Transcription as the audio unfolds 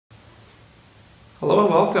Hello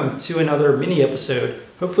and welcome to another mini episode.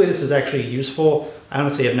 Hopefully this is actually useful. I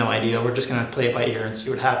honestly have no idea. We're just going to play it by ear and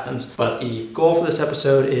see what happens. But the goal for this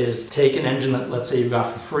episode is take an engine that let's say you got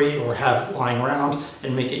for free or have lying around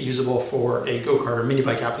and make it usable for a go-kart or mini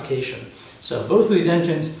bike application. So both of these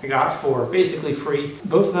engines I got for basically free.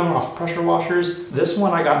 Both of them are off pressure washers. This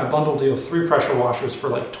one I got in a bundle deal of 3 pressure washers for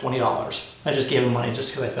like $20. I just gave them money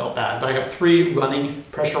just because I felt bad. But I got 3 running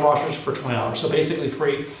pressure washers for $20. So basically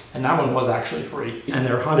free. And that one was actually free. And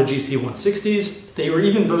they're Honda GC160s. They were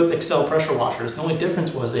even both Excel pressure washers. The only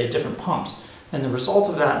difference was they had different pumps. And the result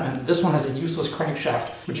of that meant this one has a useless crankshaft,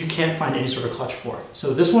 which you can't find any sort of clutch for.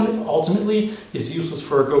 So this one ultimately is useless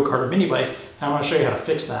for a go-kart or mini bike. And I'm going to show you how to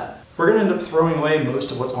fix that. We're going to end up throwing away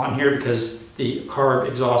most of what's on here because the carb,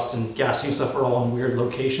 exhaust, and gassing stuff are all in weird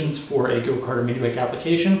locations for a go-kart or mini bike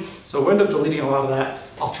application. So we'll end up deleting a lot of that.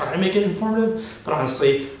 I'll try to make it informative, but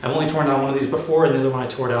honestly, I've only torn down one of these before, and the other one I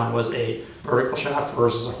tore down was a vertical shaft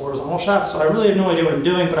versus a horizontal shaft. So I really have no idea what I'm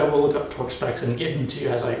doing, but I will look up torque specs and get them to you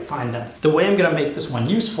as I find them. The way I'm going to make this one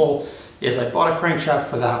useful is I bought a crankshaft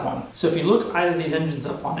for that one. So if you look either of these engines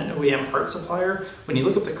up on an OEM part supplier, when you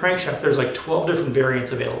look up the crankshaft, there's like 12 different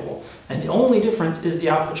variants available. And the only difference is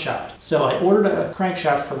the output shaft. So I ordered a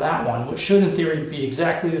crankshaft for that one, which should in theory be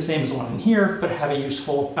exactly the same as the one in here, but have a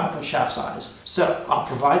useful output shaft size. So I'll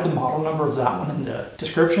provide the model number of that one in the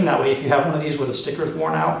description. That way if you have one of these where the sticker's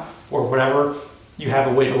worn out or whatever, you have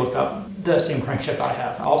a way to look up the same crankshaft I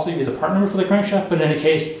have. I'll also give you the part number for the crankshaft, but in any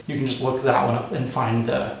case, you can just look that one up and find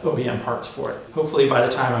the OEM parts for it. Hopefully by the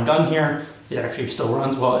time I'm done here, it actually still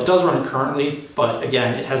runs. Well, it does run currently, but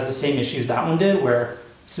again, it has the same issues that one did, where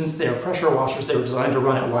since they are pressure washers, they were designed to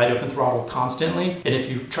run at wide open throttle constantly, and if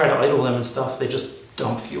you try to idle them and stuff, they just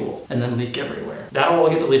dump fuel and then leak everywhere. That'll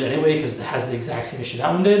all get deleted anyway because it has the exact same issue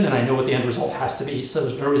that one did, and I know what the end result has to be, so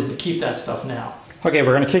there's no reason to keep that stuff now. Okay,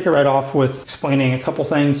 we're going to kick it right off with explaining a couple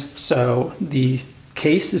things. So the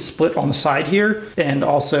case is split on the side here, and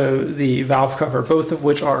also the valve cover, both of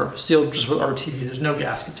which are sealed just with RTV. There's no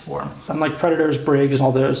gaskets for them. Unlike Predators, Briggs, and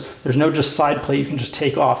all those, there's no just side plate you can just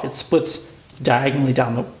take off. It splits diagonally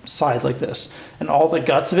down the side like this, and all the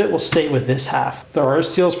guts of it will stay with this half. There are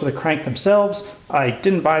seals for the crank themselves. I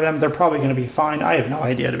didn't buy them. They're probably going to be fine. I have no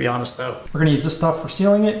idea, to be honest, though. We're going to use this stuff for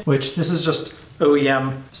sealing it, which this is just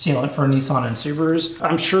OEM sealant for Nissan and Subarus.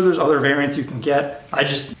 I'm sure there's other variants you can get. I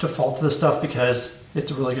just default to this stuff because it's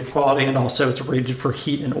a really good quality, and also it's rated for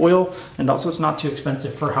heat and oil, and also it's not too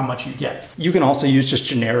expensive for how much you get. You can also use just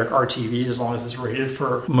generic RTV as long as it's rated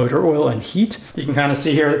for motor oil and heat. You can kind of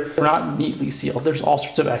see here, they're not neatly sealed. There's all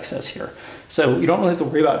sorts of excess here. So you don't really have to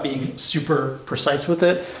worry about being super precise with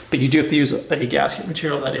it, but you do have to use a gasket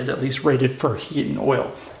material that is at least rated for heat and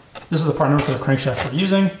oil. This is the part number for the crankshaft we're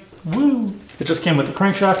using. Woo! It just came with the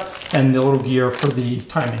crankshaft and the little gear for the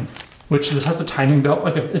timing, which this has a timing belt,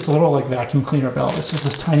 it's a little like vacuum cleaner belt. It's just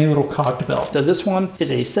this tiny little cogged belt. So this one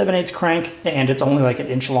is a 7/8 crank, and it's only like 1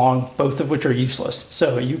 inch long, both of which are useless.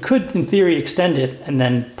 So you could, in theory, extend it and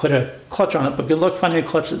then put a clutch on it, but good luck finding a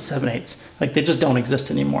clutch that's 7/8. Like, they just don't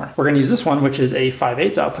exist anymore. We're gonna use this one, which is a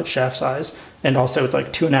 5/8 output shaft size, and also it's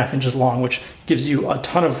like 2.5 inches long, which gives you a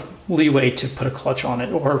ton of leeway to put a clutch on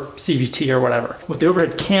it or CVT or whatever. With the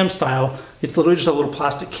overhead cam style, it's literally just a little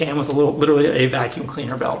plastic cam with literally a vacuum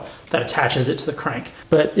cleaner belt that attaches it to the crank.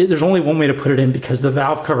 But there's only one way to put it in because the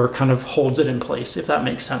valve cover kind of holds it in place, if that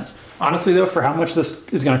makes sense. Honestly though, for how much this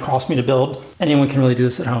is going to cost me to build, anyone can really do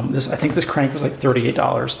this at home. I think this crank was like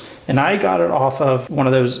 $38, and I got it off of one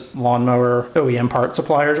of those lawnmower OEM part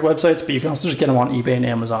suppliers websites, but you can also just get them on eBay and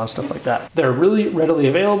Amazon and stuff like that. They're really readily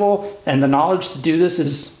available, and the knowledge to do this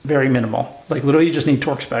is very minimal. Like, literally you just need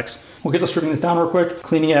torque specs. We'll get to stripping this down real quick,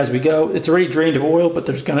 cleaning it as we go. It's already drained of oil, but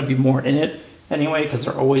there's going to be more in it anyway, because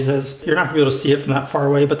there always is. You're not gonna be able to see it from that far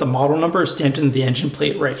away, but the model number is stamped into the engine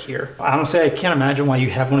plate right here. Honestly, I can't imagine why you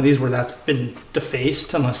have one of these where that's been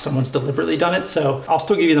defaced unless someone's deliberately done it. So I'll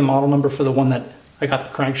still give you the model number for the one that I got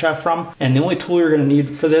the crankshaft from. And the only tool you're gonna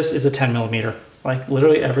need for this is a 10mm. Like,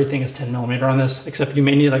 literally everything is 10mm on this, except you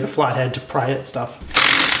may need like a flathead to pry it stuff.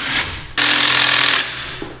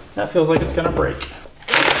 That feels like it's gonna break.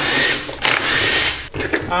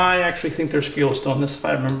 I actually think there's fuel still in this, if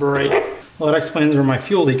I remember right. Well, that explains where my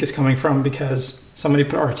fuel leak is coming from, because somebody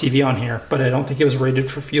put RTV on here, but I don't think it was rated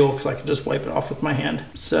for fuel because I could just wipe it off with my hand.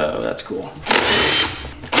 So that's cool.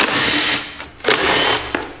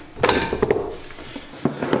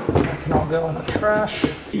 That can all go in the trash.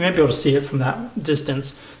 You might be able to see it from that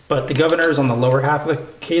distance, but the governor is on the lower half of the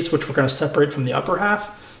case, which we're going to separate from the upper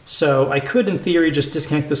half. So I could, in theory, just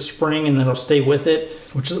disconnect the spring and then it'll stay with it,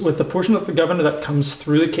 which is with the portion of the governor that comes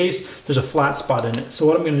through the case, there's a flat spot in it. So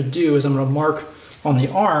what I'm going to do is I'm going to mark on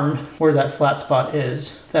the arm where that flat spot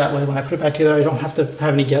is. That way when I put it back together, I don't have to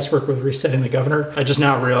have any guesswork with resetting the governor. I just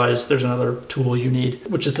now realized there's another tool you need,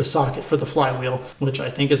 which is the socket for the flywheel, which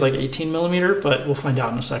I think is like 18 millimeter, but we'll find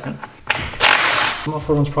out in a second. The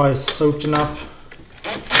muffler one's probably soaked enough.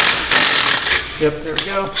 Yep, there we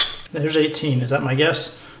go. There's 18, is that my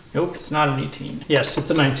guess? Nope, it's not an 18. Yes,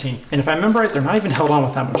 it's a 19. And if I remember right, they're not even held on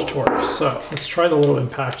with that much torque. So let's try the little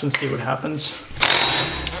impact and see what happens.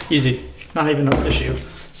 Easy, not even an issue.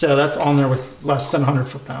 So that's on there with less than 100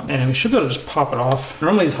 foot-pounds. And we should be able to just pop it off.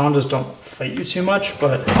 Normally these Hondas don't fight you too much,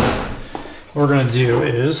 but what we're gonna do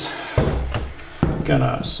is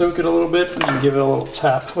gonna soak it a little bit and then give it a little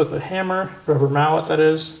tap with a hammer, rubber mallet that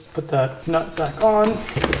is. Put that nut back on,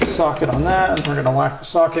 put the socket on that, and we're gonna whack the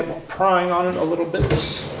socket while prying on it a little bit.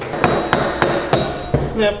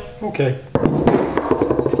 Yep, okay.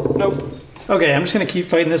 Nope. Okay, I'm just gonna keep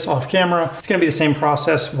fighting this off camera. It's gonna be the same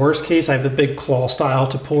process. Worst case, I have the big claw style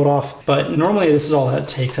to pull it off, but normally this is all that it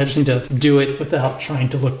takes. I just need to do it without trying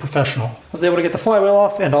to look professional. I was able to get the flywheel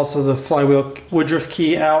off and also the flywheel woodruff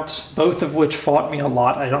key out, both of which fought me a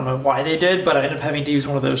lot. I don't know why they did, but I ended up having to use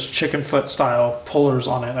one of those chicken foot style pullers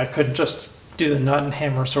on it. I couldn't just do the nut and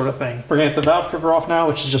hammer sort of thing. We're gonna get the valve cover off now,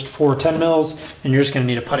 which is just 4 10 mils, and you're just gonna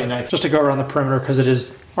need a putty knife just to go around the perimeter because it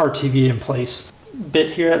is RTV in place.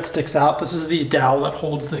 Bit here that sticks out. This is the dowel that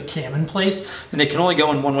holds the cam in place, and they can only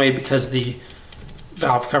go in one way because the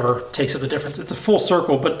valve cover takes up the difference. It's a full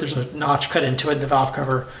circle, but there's a notch cut into it, and the valve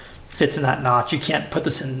cover fits in that notch. You can't put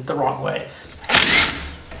this in the wrong way.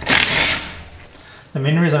 The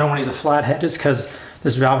main reason I don't want to use a flathead is because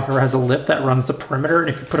this valve cover has a lip that runs the perimeter, and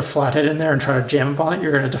if you put a flathead in there and try to jam up on it,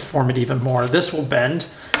 you're going to deform it even more. This will bend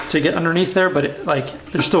to get underneath there, but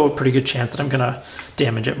there's still a pretty good chance that I'm going to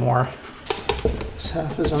damage it more. This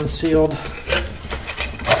half is unsealed.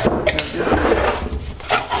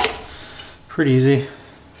 Pretty easy.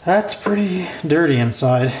 That's pretty dirty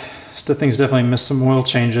inside. This thing's definitely missed some oil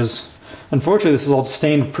changes. Unfortunately, this is all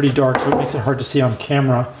stained pretty dark, so it makes it hard to see on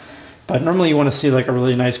camera. But normally you want to see like a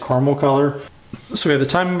really nice caramel color. So we have the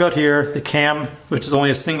timing belt here, the cam, which is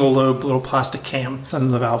only a single lobe little plastic cam,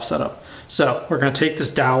 and the valve setup. So we're going to take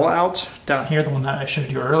this dowel out down here, the one that I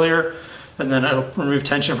showed you earlier. And then it'll remove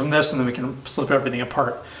tension from this, and then we can slip everything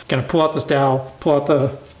apart. Gonna pull out this dowel,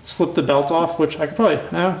 slip the belt off, which I could probably,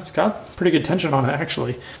 it's got pretty good tension on it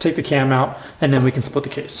actually. Take the cam out, and then we can split the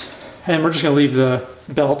case. And we're just gonna leave the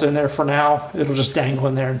belt in there for now. It'll just dangle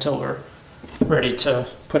in there until we're ready to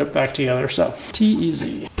put it back together. So,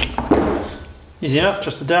 easy. Easy enough,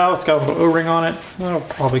 just the dowel. It's got a little O-ring on it. I'll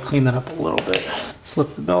probably clean that up a little bit.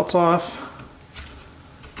 Slip the belt off.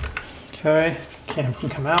 Okay, cam can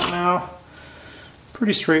come out now.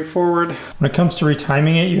 Pretty straightforward. When it comes to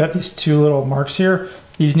retiming it, you have these two little marks here.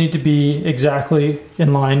 These need to be exactly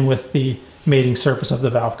in line with the mating surface of the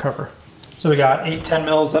valve cover. So we got 8 10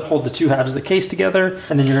 mils that hold the two halves of the case together,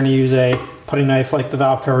 and then you're going to use a putty knife like the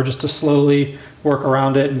valve cover just to slowly work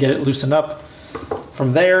around it and get it loosened up.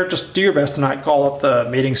 From there, just do your best to not gall up the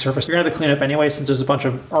mating surface. You're going to have to clean up anyway since there's a bunch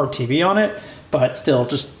of RTV on it, but still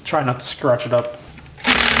just try not to scratch it up.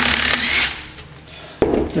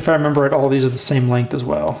 If I remember it, all these are the same length as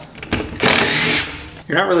well.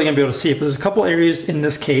 You're not really going to be able to see it, but there's a couple areas in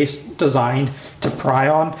this case designed to pry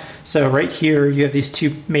on. So right here, you have these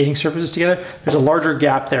two mating surfaces together. There's a larger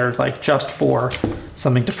gap there, like just for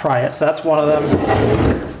something to pry it. So that's one of them.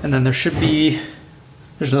 And then there's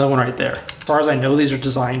another one right there. As far as I know, these are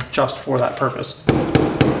designed just for that purpose.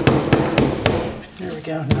 There we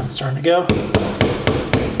go, now it's starting to go.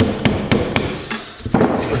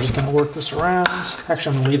 We're just going to work this around.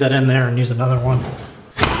 Actually, I'm going to leave that in there and use another one.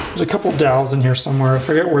 There's a couple dowels in here somewhere. I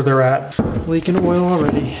forget where they're at. Leaking oil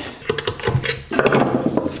already.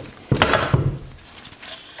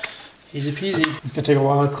 Easy peasy. It's going to take a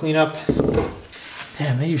while to clean up.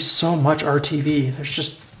 Damn, they use so much RTV. There's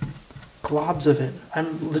just globs of it.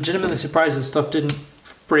 I'm legitimately surprised this stuff didn't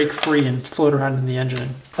break free and float around in the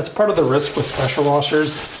engine. That's part of the risk with pressure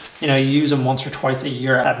washers. You know, you use them once or twice a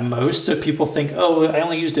year at most, so people think, oh, I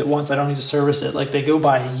only used it once, I don't need to service it. Like, they go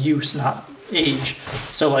by use, not age.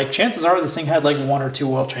 So, like, chances are this thing had like 1 or 2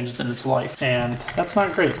 oil changes in its life, and that's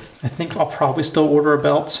not great. I think I'll probably still order a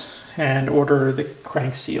belt and order the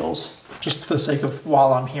crank seals, just for the sake of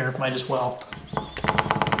while I'm here, might as well.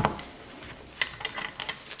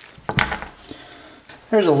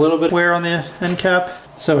 There's a little bit of wear on the end cap.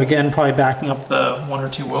 So again, probably backing up the 1 or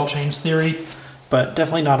 2 oil change theory, but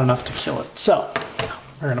definitely not enough to kill it. So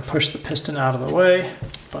we're gonna push the piston out of the way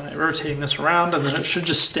by rotating this around, and then it should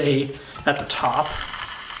just stay at the top.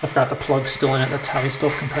 I've got the plug still in it. That's how we still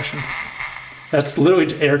have compression. That's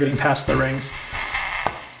literally air getting past the rings.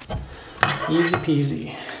 Easy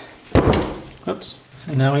peasy. Oops.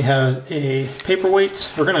 And now we have a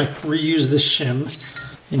paperweight. We're gonna reuse this shim,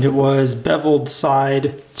 and it was beveled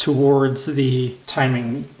side towards the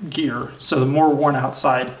timing gear. So the more worn out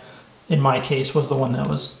side, in my case, was the one that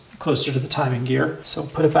was closer to the timing gear. So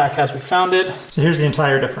put it back as we found it. So here's the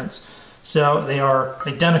entire difference. So they are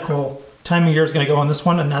identical. Timing gear is gonna go on this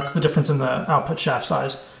one, and that's the difference in the output shaft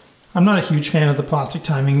size. I'm not a huge fan of the plastic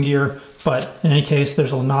timing gear, but in any case,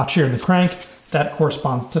 there's a notch here in the crank that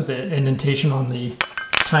corresponds to the indentation on the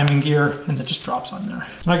timing gear, and it just drops on there.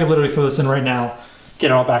 I could literally throw this in right now,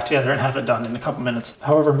 get it all back together, and have it done in a couple minutes.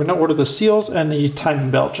 However, I'm gonna order the seals and the timing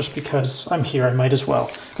belt just because I'm here, I might as well.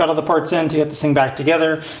 Got all the parts in to get this thing back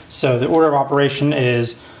together. So the order of operation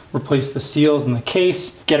is replace the seals in the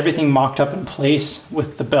case, get everything mocked up in place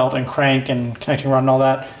with the belt and crank and connecting rod and all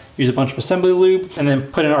that, use a bunch of assembly lube, and then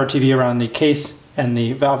put an RTV around the case and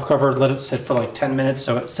the valve cover, let it sit for like 10 minutes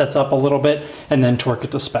so it sets up a little bit, and then torque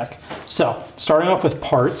it to spec. So, starting off with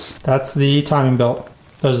parts, that's the timing belt.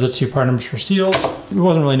 Those are the two part numbers for seals. It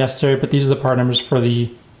wasn't really necessary, but these are the part numbers for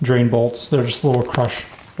the drain bolts. They're just little crush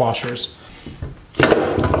washers.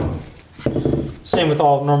 Same with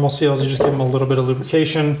all normal seals, you just give them a little bit of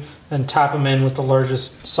lubrication, then tap them in with the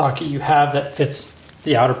largest socket you have that fits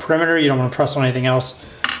the outer perimeter. You don't want to press on anything else.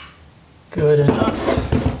 Good enough.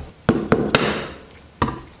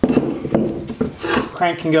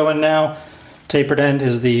 Crank can go in now. Tapered end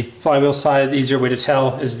is the flywheel side. The easier way to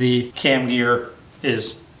tell is the cam gear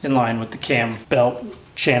is in line with the cam belt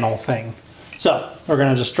channel thing. So we're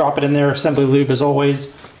gonna just drop it in there. Assembly lube as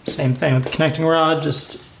always. Same thing with the connecting rod,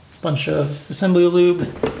 just a bunch of assembly lube.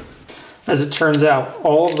 As it turns out,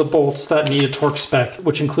 all of the bolts that need a torque spec,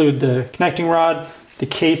 which include the connecting rod, the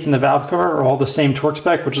case, and the valve cover, are all the same torque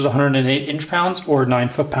spec, which is 108 inch-pounds or 9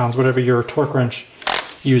 foot-pounds, whatever your torque wrench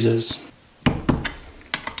uses.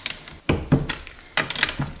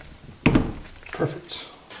 Perfect.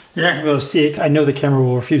 You're not gonna be able to see it. I know the camera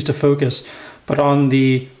will refuse to focus, but on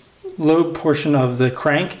the lobe portion of the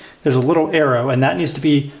crank, there's a little arrow, and that needs to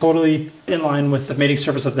be totally in line with the mating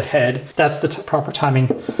surface of the head. That's the proper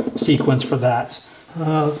timing sequence for that.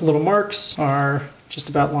 Little marks are just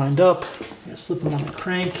about lined up. I'm gonna slip them on the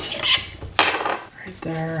crank, right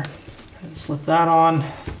there, and slip that on.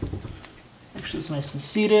 Make sure it's nice and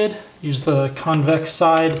seated. Use the convex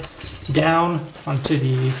side down onto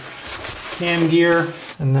the cam gear,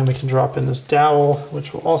 and then we can drop in this dowel,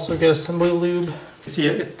 which will also get assembly lube. See,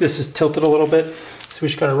 this is tilted a little bit, so we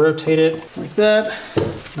just gotta rotate it like that,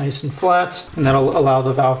 nice and flat, and that'll allow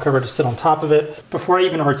the valve cover to sit on top of it. Before I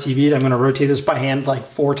even RTV it, I'm gonna rotate this by hand like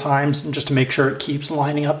 4 times, and just to make sure it keeps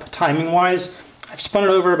lining up timing-wise. I've spun it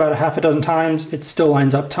over about a half a dozen times. It still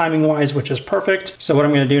lines up timing-wise, which is perfect. So what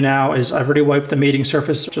I'm gonna do now is I've already wiped the mating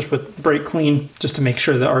surface just with brake clean, just to make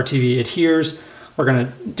sure the RTV adheres. We're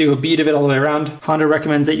gonna do a bead of it all the way around. Honda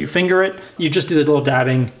recommends that you finger it. You just do the little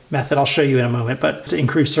dabbing method. I'll show you in a moment, but to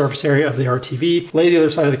increase surface area of the RTV, lay the other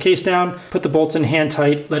side of the case down, put the bolts in hand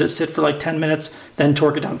tight, let it sit for like 10 minutes, then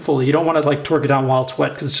torque it down fully. You don't wanna like torque it down while it's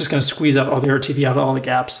wet because it's just gonna squeeze out all the RTV out of all the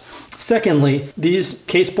gaps. Secondly, these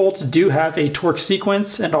case bolts do have a torque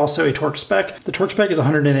sequence and also a torque spec. The torque spec is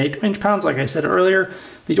 108 inch-pounds, like I said earlier.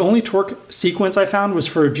 The only torque sequence I found was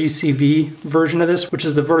for a GCV version of this, which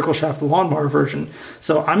is the vertical shaft lawnmower version.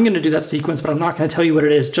 So I'm gonna do that sequence, but I'm not gonna tell you what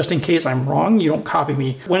it is, just in case I'm wrong, you don't copy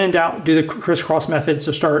me. When in doubt, do the crisscross method.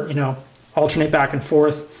 So start, alternate back and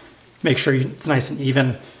forth, make sure it's nice and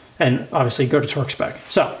even, and obviously go to torque spec.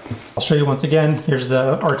 So I'll show you once again. Here's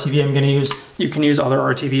the RTV I'm gonna use. You can use other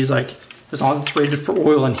RTVs, like as long as it's rated for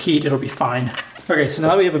oil and heat, it'll be fine. Okay, so now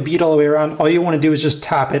that we have a bead all the way around, all you want to do is just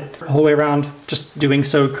tap it all the way around. Just doing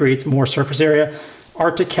so creates more surface area.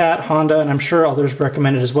 Arctic Cat, Honda, and I'm sure others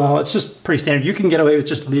recommend it as well. It's just pretty standard. You can get away with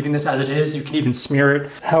just leaving this as it is. You can even smear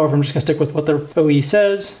it. However, I'm just gonna stick with what the OE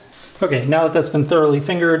says. Okay, now that that's been thoroughly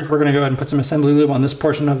fingered, we're gonna go ahead and put some assembly lube on this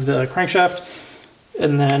portion of the crankshaft,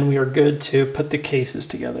 and then we are good to put the cases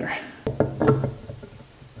together.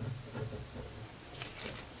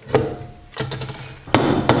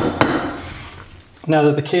 Now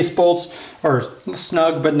that the case bolts are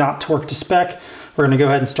snug but not torqued to spec, we're going to go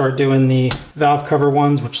ahead and start doing the valve cover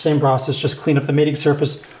ones, which same process, just clean up the mating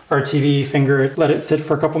surface, RTV, finger it, let it sit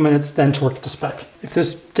for a couple minutes, then torque it to spec. If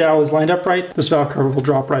this dowel is lined up right, this valve cover will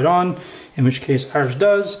drop right on, in which case ours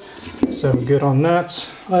does. So good on that.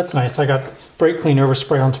 Oh, that's nice. I got brake clean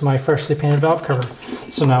overspray onto my freshly painted valve cover,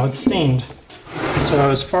 so now it's stained. So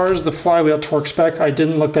as far as the flywheel torque spec, I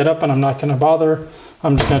didn't look that up and I'm not going to bother.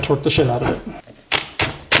 I'm just going to torque the shit out of it.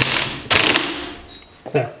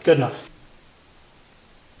 There, good enough.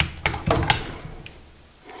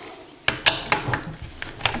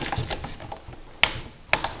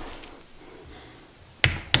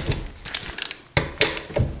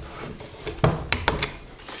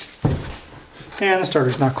 And the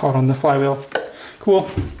starter's not caught on the flywheel. Cool.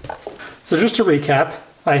 So just to recap,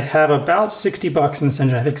 I have about 60 bucks in this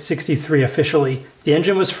engine, I think 63 officially. The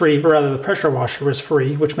engine was free, or rather the pressure washer was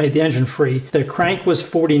free, which made the engine free. The crank was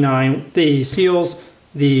 49. The seals,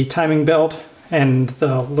 the timing belt, and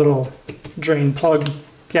the little drain plug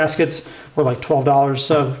gaskets were like $12,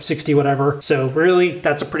 so 60 whatever. So really,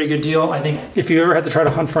 that's a pretty good deal. I think if you ever had to try to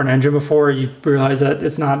hunt for an engine before, you realize that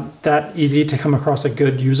it's not that easy to come across a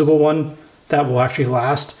good usable one that will actually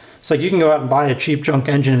last. So you can go out and buy a cheap junk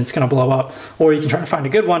engine and it's going to blow up, or you can try to find a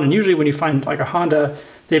good one. And usually when you find like a Honda,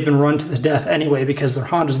 they've been run to the death anyway because they're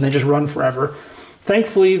Hondas and they just run forever.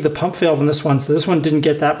 Thankfully, the pump failed on this one, so this one didn't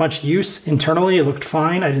get that much use internally. It looked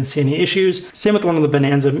fine. I didn't see any issues. Same with one on the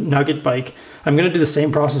Bonanza Nugget bike. I'm going to do the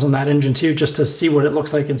same process on that engine too, just to see what it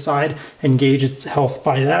looks like inside and gauge its health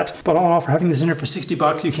by that. But all in all, for having this in here for 60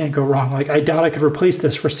 bucks, you can't go wrong. Like, I doubt I could replace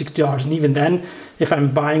this for $60. And even then, if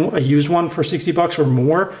I'm buying a used one for 60 bucks or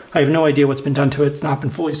more, I have no idea what's been done to it. It's not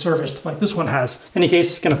been fully serviced like this one has. In any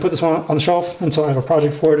case, going to put this one on the shelf until I have a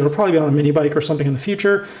project for it. It'll probably be on a mini bike or something in the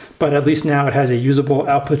future, but at least now it has a usable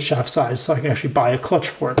output shaft size, so I can actually buy a clutch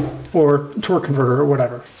for it or torque converter or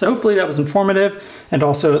whatever. So hopefully that was informative and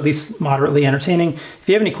also at least moderately entertaining. If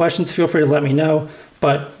you have any questions, feel free to let me know.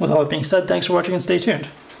 But with all that being said, thanks for watching and stay tuned.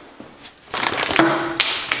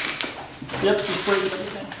 Yep, just break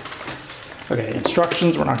everything. Okay,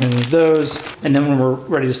 instructions, we're not going to need those. And then when we're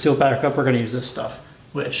ready to seal back up, we're going to use this stuff,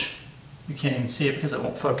 which you can't even see it because it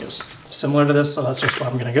won't focus. Similar to this, so that's just what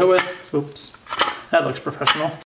I'm going to go with. Oops, that looks professional.